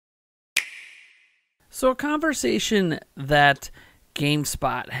So a conversation that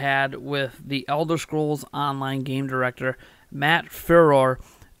GameSpot had with the Elder Scrolls Online game director, Matt Furor,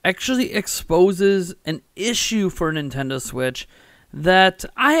 actually exposes an issue for Nintendo Switch that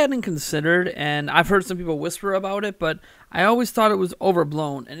I hadn't considered, and I've heard some people whisper about it, but I always thought it was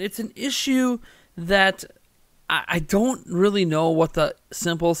overblown. And it's an issue that I don't really know what the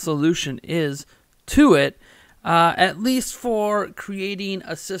simple solution is to it, at least for creating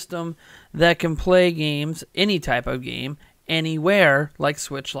a system that can play games, any type of game, anywhere, like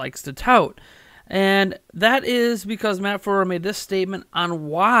Switch likes to tout. And that is because Matt Furor made this statement on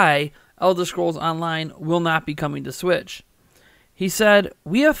why Elder Scrolls Online will not be coming to Switch. He said,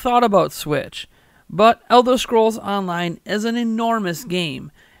 "We have thought about Switch, but Elder Scrolls Online is an enormous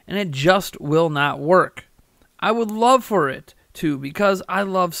game, and it just will not work. I would love for it to because I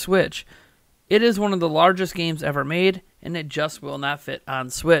love Switch. It is one of the largest games ever made, and it just will not fit on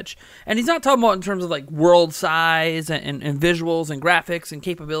Switch." And he's not talking about in terms of like world size and visuals and graphics and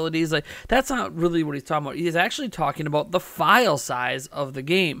capabilities. Like, that's not really what he's talking about. He's actually talking about the file size of the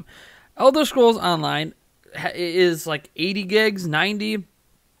game. Elder Scrolls Online is like 80 gigs, 90.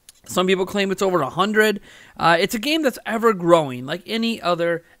 Some people claim it's over 100. It's a game that's ever growing, like any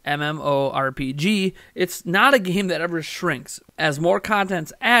other MMORPG. It's not a game that ever shrinks. As more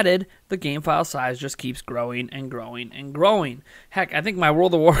content's added, the game file size just keeps growing and growing and growing. Heck, I think my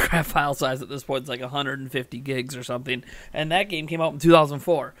World of Warcraft file size at this point is like 150 gigs or something, and that game came out in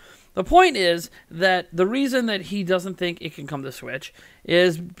 2004. The point is that the reason that he doesn't think it can come to Switch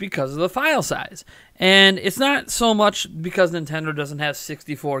is because of the file size. And it's not so much because Nintendo doesn't have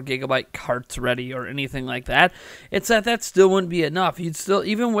 64 gigabyte carts ready or anything like that. It's that still wouldn't be enough. You'd still,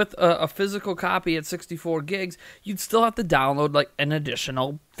 even with a physical copy at 64 gigs, you'd still have to download like an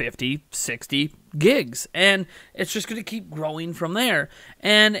additional 50, 60 gigs. And it's just going to keep growing from there.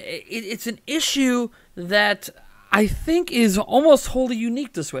 And it's an issue that I think is almost wholly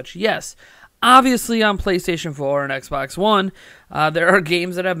unique to Switch. Yes, obviously on PlayStation 4 and Xbox One, there are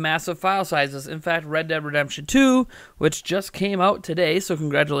games that have massive file sizes. In fact, Red Dead Redemption 2, which just came out today, so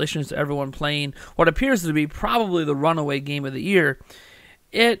congratulations to everyone playing what appears to be probably the runaway game of the year.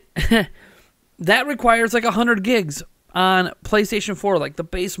 It that requires like 100 gigs on PlayStation 4, like the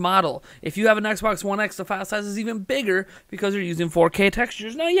base model. If you have an Xbox One X, the file size is even bigger because you're using 4K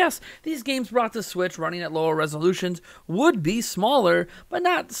textures. Now, yes, these games brought to Switch running at lower resolutions would be smaller, but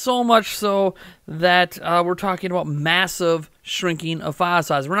not so much so that we're talking about massive shrinking of file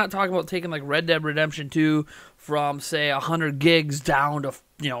size. We're not talking about taking like Red Dead Redemption 2 from, say, 100 gigs down to,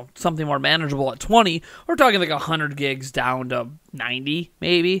 something more manageable at 20. We're talking like 100 gigs down to 90,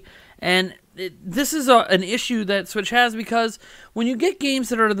 maybe. And this is an issue that Switch has because when you get games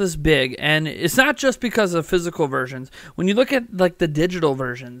that are this big, and it's not just because of physical versions, when you look at like the digital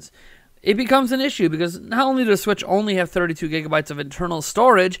versions, it becomes an issue because not only does Switch only have 32 gigabytes of internal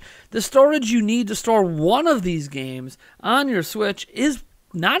storage, the storage you need to store one of these games on your Switch is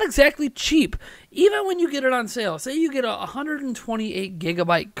not exactly cheap, even when you get it on sale. Say you get a 128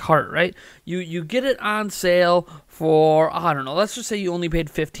 gigabyte cart, right? You get it on sale for, I don't know, let's just say you only paid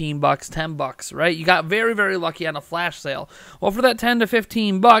 $15, $10, right? You got very, very lucky on a flash sale. Well, for that 10 to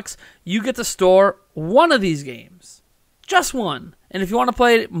 15 bucks, you get to store one of these games. Just one. And if you want to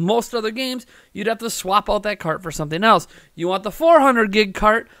play most other games, you'd have to swap out that cart for something else. You want the 400 gig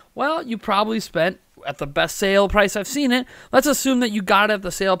cart? Well, you probably spent, at the best sale price I've seen it, let's assume that you got it at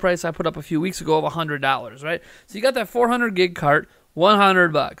the sale price I put up a few weeks ago of $100, right? So you got that 400 gig cart,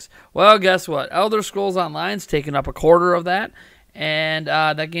 $100. Well, guess what? Elder Scrolls Online's taking up a quarter of that, and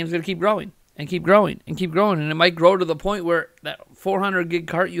that game's going to keep growing and keep growing and keep growing. And it might grow to the point where that 400 gig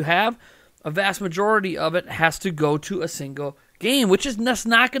cart you have, a vast majority of it has to go to a single game, which is just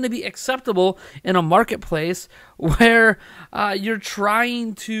not going to be acceptable in a marketplace where you're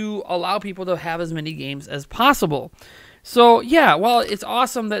trying to allow people to have as many games as possible. So, yeah, while it's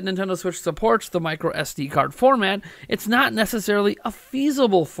awesome that Nintendo Switch supports the micro SD card format, it's not necessarily a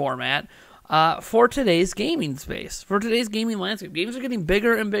feasible format for today's gaming space, for today's gaming landscape. Games are getting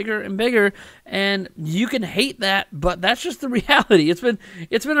bigger and bigger and bigger, and you can hate that, but that's just the reality. It's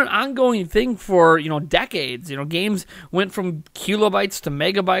been an ongoing thing for decades. Games went from kilobytes to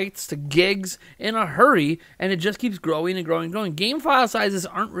megabytes to gigs in a hurry, and it just keeps growing and growing and growing. Game file sizes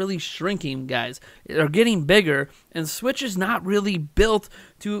aren't really shrinking, guys. They're getting bigger, and Switch is not really built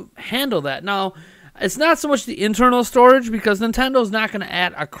to handle that. Now, it's not so much the internal storage because Nintendo's not going to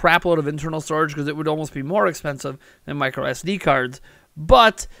add a crap load of internal storage because it would almost be more expensive than micro SD cards.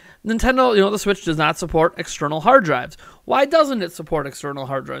 But Nintendo, the Switch does not support external hard drives. Why doesn't it support external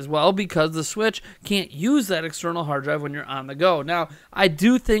hard drives? Well, because the Switch can't use that external hard drive when you're on the go. Now, I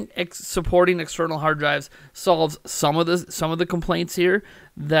do think supporting external hard drives solves some of the complaints here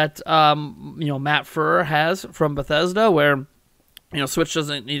that Matt Furrer has from Bethesda, where Switch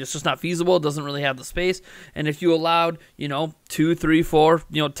doesn't need, it's just not feasible. It doesn't really have the space. And if you allowed, 2, 3, 4,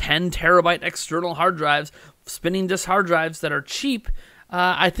 10 terabyte external hard drives, spinning disk hard drives that are cheap,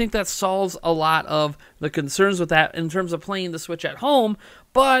 I think that solves a lot of the concerns with that in terms of playing the Switch at home.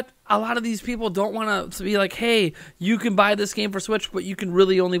 But a lot of these people don't want to be like, hey, you can buy this game for Switch, but you can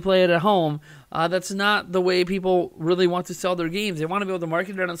really only play it at home. That's not the way people really want to sell their games. They want to be able to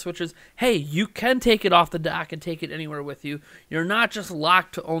market it on Switches. Hey, you can take it off the dock and take it anywhere with you. You're not just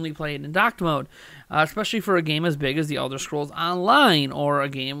locked to only play it in docked mode, especially for a game as big as The Elder Scrolls Online or a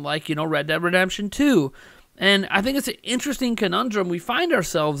game like, Red Dead Redemption 2. And I think it's an interesting conundrum we find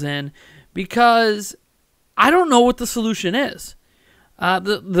ourselves in because I don't know what the solution is.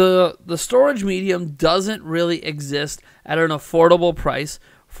 The storage medium doesn't really exist at an affordable price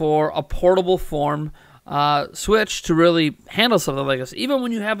for a portable form Switch to really handle something like this. Even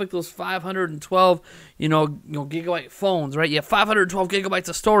when you have like those 512 gigabyte phones, right? You have 512 gigabytes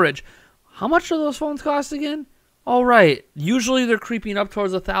of storage. How much do those phones cost again? All right, usually they're creeping up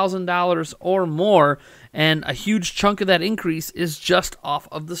towards $1,000 or more, and a huge chunk of that increase is just off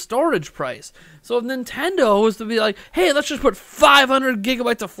of the storage price. So if Nintendo was to be like, hey, let's just put 500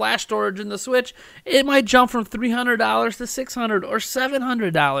 gigabytes of flash storage in the Switch, it might jump from $300 to $600 or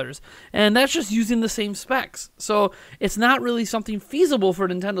 $700, and that's just using the same specs. So it's not really something feasible for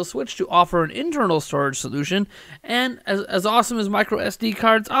Nintendo Switch to offer an internal storage solution, and as awesome as micro SD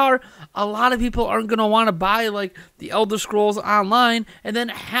cards are, a lot of people aren't going to want to buy like The Elder Scrolls Online and then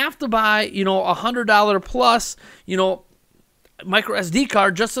have to buy, $100 plus, micro SD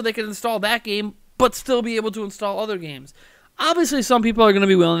card just so they can install that game but still be able to install other games. Obviously, some people are going to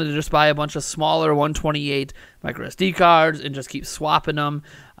be willing to just buy a bunch of smaller 128 micro SD cards and just keep swapping them.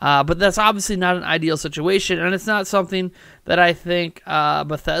 But that's obviously not an ideal situation, and it's not something that I think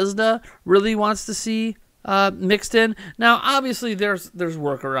Bethesda really wants to see mixed in. Now, obviously, there's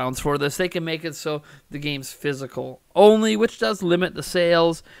workarounds for this. They can make it so the game's physical only, which does limit the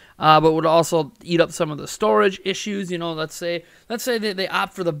sales, but would also eat up some of the storage issues. Let's say they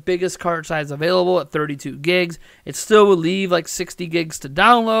opt for the biggest card size available at 32 gigs. It still would leave like 60 gigs to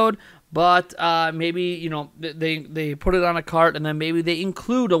download, but maybe they put it on a cart and then maybe they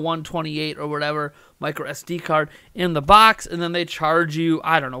include a 128 or whatever micro SD card in the box, and then they charge you,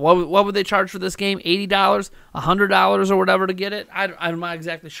 I don't know, what would they charge for this game? $80, $100 or whatever to get it? I'm not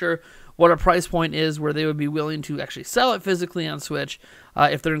exactly sure what a price point is where they would be willing to actually sell it physically on Switch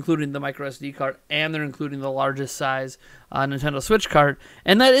if they're including the micro SD card and they're including the largest size Nintendo Switch card.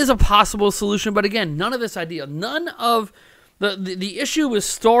 And that is a possible solution, but again, none of this ideal. None of the issue with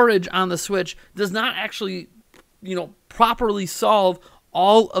storage on the Switch does not actually, properly solve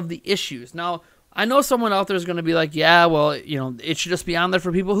all of the issues. Now, I know someone out there is going to be like, yeah, well, it should just be on there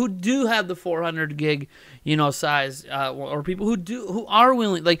for people who do have the 400 gig, size, or people who are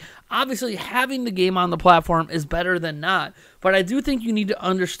willing. Like, obviously, having the game on the platform is better than not. But I do think you need to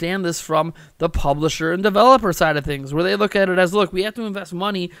understand this from the publisher and developer side of things, where they look at it as, look, we have to invest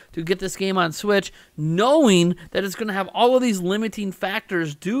money to get this game on Switch, knowing that it's going to have all of these limiting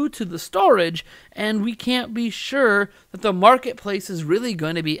factors due to the storage, and we can't be sure that the marketplace is really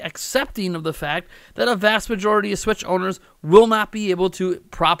going to be accepting of the fact that a vast majority of Switch owners will not be able to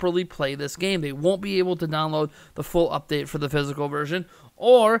properly play this game. They won't be able to download the full update for the physical version,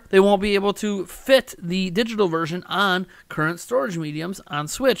 or they won't be able to fit the digital version on current storage mediums on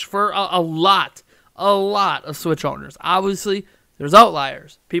Switch for a lot of Switch owners. Obviously, there's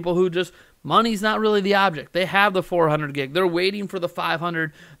outliers. People who just, money's not really the object. They have the 400 gig. They're waiting for the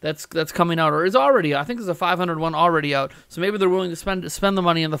 500 that's coming out, or is already out. I think there's a 500 one already out, so maybe they're willing to spend the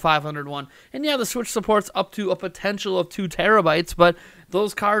money on the 500 one. And yeah, the Switch supports up to a potential of 2 terabytes, but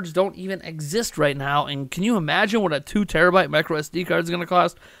those cards don't even exist right now. And can you imagine what a 2 terabyte micro SD card is going to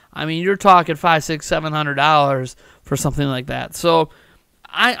cost? I mean, you're talking $500, $600, $700 for something like that. So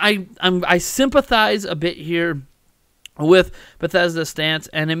I sympathize a bit here with Bethesda's stance,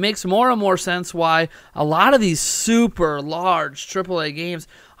 and it makes more and more sense why a lot of these super large AAA games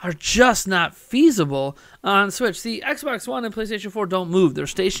are just not feasible on Switch. The Xbox One and PlayStation 4 don't move. They're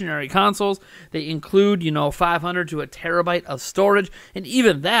stationary consoles. They include, 500 to a terabyte of storage, and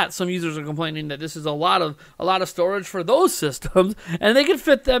even that, some users are complaining that this is a lot of storage for those systems, and they can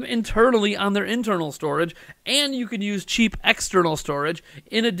fit them internally on their internal storage, and you can use cheap external storage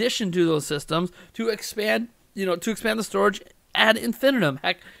in addition to those systems to expand the storage ad infinitum.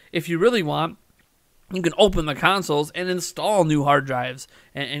 Heck, if you really want, you can open the consoles and install new hard drives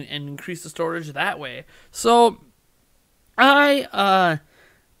and increase the storage that way. So I'm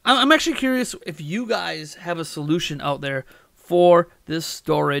actually curious if you guys have a solution out there for this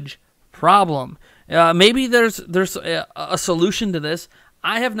storage problem. Maybe there's a solution to this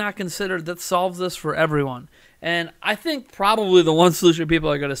I have not considered that solves this for everyone. And I think probably the one solution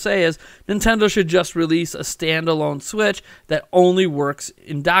people are going to say is Nintendo should just release a standalone Switch that only works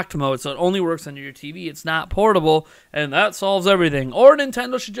in docked mode. So it only works on your TV. It's not portable, and that solves everything. Or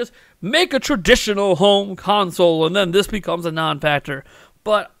Nintendo should just make a traditional home console, and then this becomes a non-factor.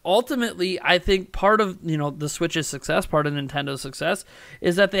 But ultimately, I think part of the Switch's success, part of Nintendo's success,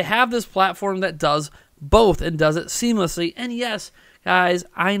 is that they have this platform that does both and does it seamlessly. And yes, guys,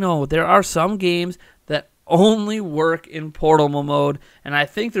 I know there are some games that only work in portable mode, and I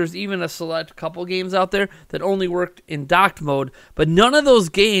think there's even a select couple games out there that only work in docked mode, but none of those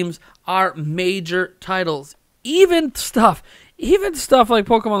games are major titles. Even stuff like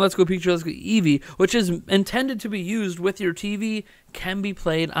Pokemon Let's Go Pikachu Let's Go Eevee, which is intended to be used with your TV, can be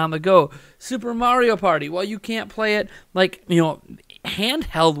played on the go. Super Mario Party, while you can't play it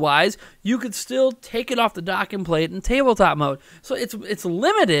handheld wise, you could still take it off the dock and play it in tabletop mode. So it's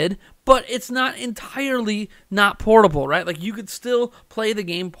limited, but it's not entirely not portable, right? Like, you could still play the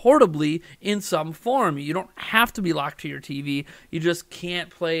game portably in some form. You don't have to be locked to your TV. You just can't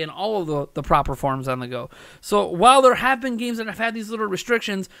play in all of the proper forms on the go. So while there have been games that have had these little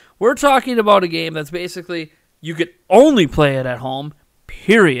restrictions, we're talking about a game that's basically you could only play it at home,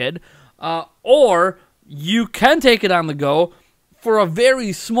 period, or you can take it on the go for a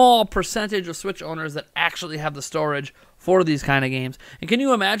very small percentage of Switch owners that actually have the storage for these kind of games. And can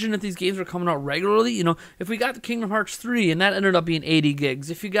you imagine if these games were coming out regularly? If we got the Kingdom Hearts 3 and that ended up being 80 gigs,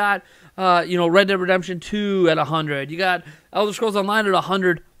 if you got, Red Dead Redemption 2 at 100, you got Elder Scrolls Online at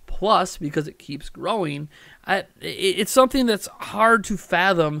 100 plus because it keeps growing, it's something that's hard to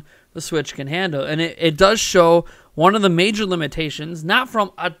fathom the Switch can handle. And it does show one of the major limitations, not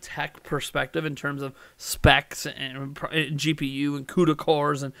from a tech perspective in terms of specs and GPU and CUDA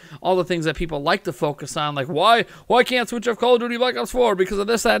cores and all the things that people like to focus on, like why can't Switch have Call of Duty Black Ops 4 because of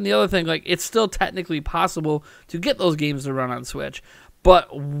this, that, and the other thing. Like, it's still technically possible to get those games to run on Switch,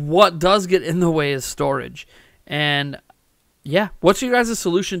 but what does get in the way is storage. And yeah, what's your guys'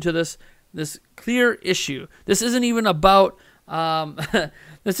 solution to this clear issue? This isn't even about the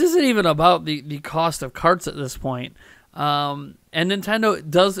cost of carts at this point. And Nintendo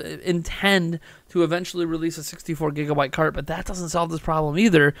does intend to eventually release a 64 gigabyte cart, but that doesn't solve this problem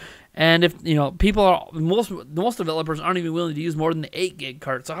either. And if most developers aren't even willing to use more than the 8 gig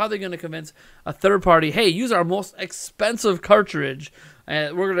cart, so how are they going to convince a third party, hey, use our most expensive cartridge?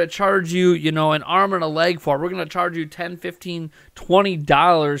 We're going to charge you, an arm and a leg for it. We're going to charge you $10, $15,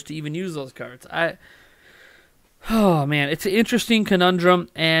 $20 to even use those carts. Oh, man, it's an interesting conundrum,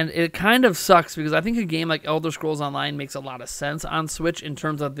 and it kind of sucks because I think a game like Elder Scrolls Online makes a lot of sense on Switch in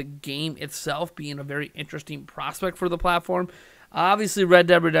terms of the game itself being a very interesting prospect for the platform. Obviously, Red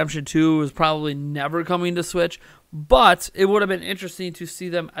Dead Redemption 2 is probably never coming to Switch, but it would have been interesting to see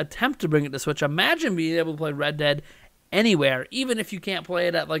them attempt to bring it to Switch. Imagine being able to play Red Dead anywhere, even if you can't play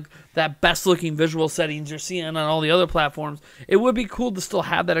it at like that best-looking visual settings you're seeing on all the other platforms. It would be cool to still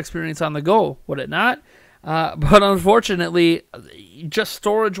have that experience on the go, would it not? But unfortunately, just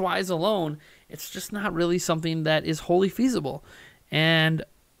storage-wise alone, it's just not really something that is wholly feasible. And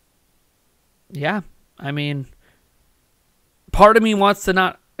yeah, I mean, part of me wants to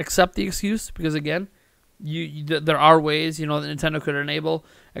not accept the excuse because, again, there are ways, that Nintendo could enable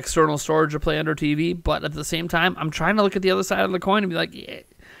external storage to play under TV. But at the same time, I'm trying to look at the other side of the coin and be like, yeah,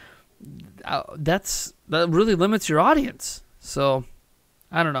 that really limits your audience. So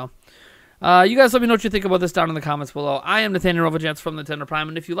I don't know. You guys let me know what you think about this down in the comments below. I am Nathaniel Rovajets from Nintendo Prime,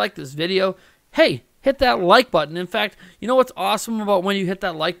 and if you like this video, hey, hit that like button. In fact, you know what's awesome about when you hit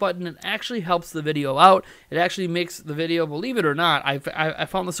that like button? It actually helps the video out. It actually makes the video, believe it or not, I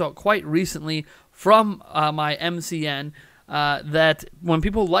found this out quite recently from my MCN, that when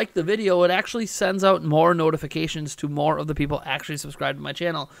people like the video, it actually sends out more notifications to more of the people actually subscribed to my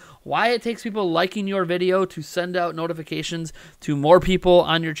channel. Why it takes people liking your video to send out notifications to more people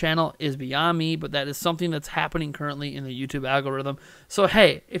on your channel is beyond me, but that is something that's happening currently in the YouTube algorithm. So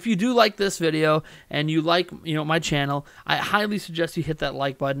hey, if you do like this video and you like my channel, I highly suggest you hit that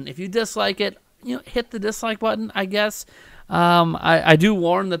like button. If you dislike it, hit the dislike button, I guess. I do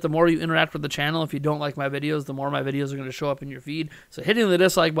warn that the more you interact with the channel, if you don't like my videos, the more my videos are going to show up in your feed. So hitting the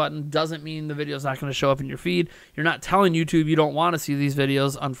dislike button doesn't mean the video is not going to show up in your feed. You're not telling YouTube you don't want to see these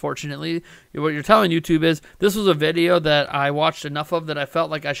videos, unfortunately. What you're telling YouTube is, this was a video that I watched enough of that I felt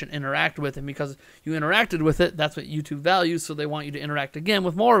like I should interact with, and because you interacted with it, that's what YouTube values, so they want you to interact again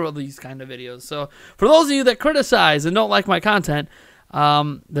with more of these kind of videos. So for those of you that criticize and don't like my content,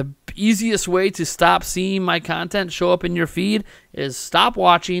 the easiest way to stop seeing my content show up in your feed is stop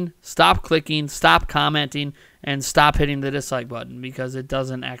watching, stop clicking, stop commenting, and stop hitting the dislike button, because it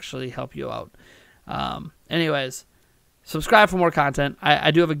doesn't actually help you out. Anyways, subscribe for more content.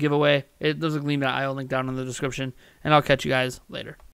 I do have a giveaway. There's a Gleam.io link down in the description, and I'll catch you guys later.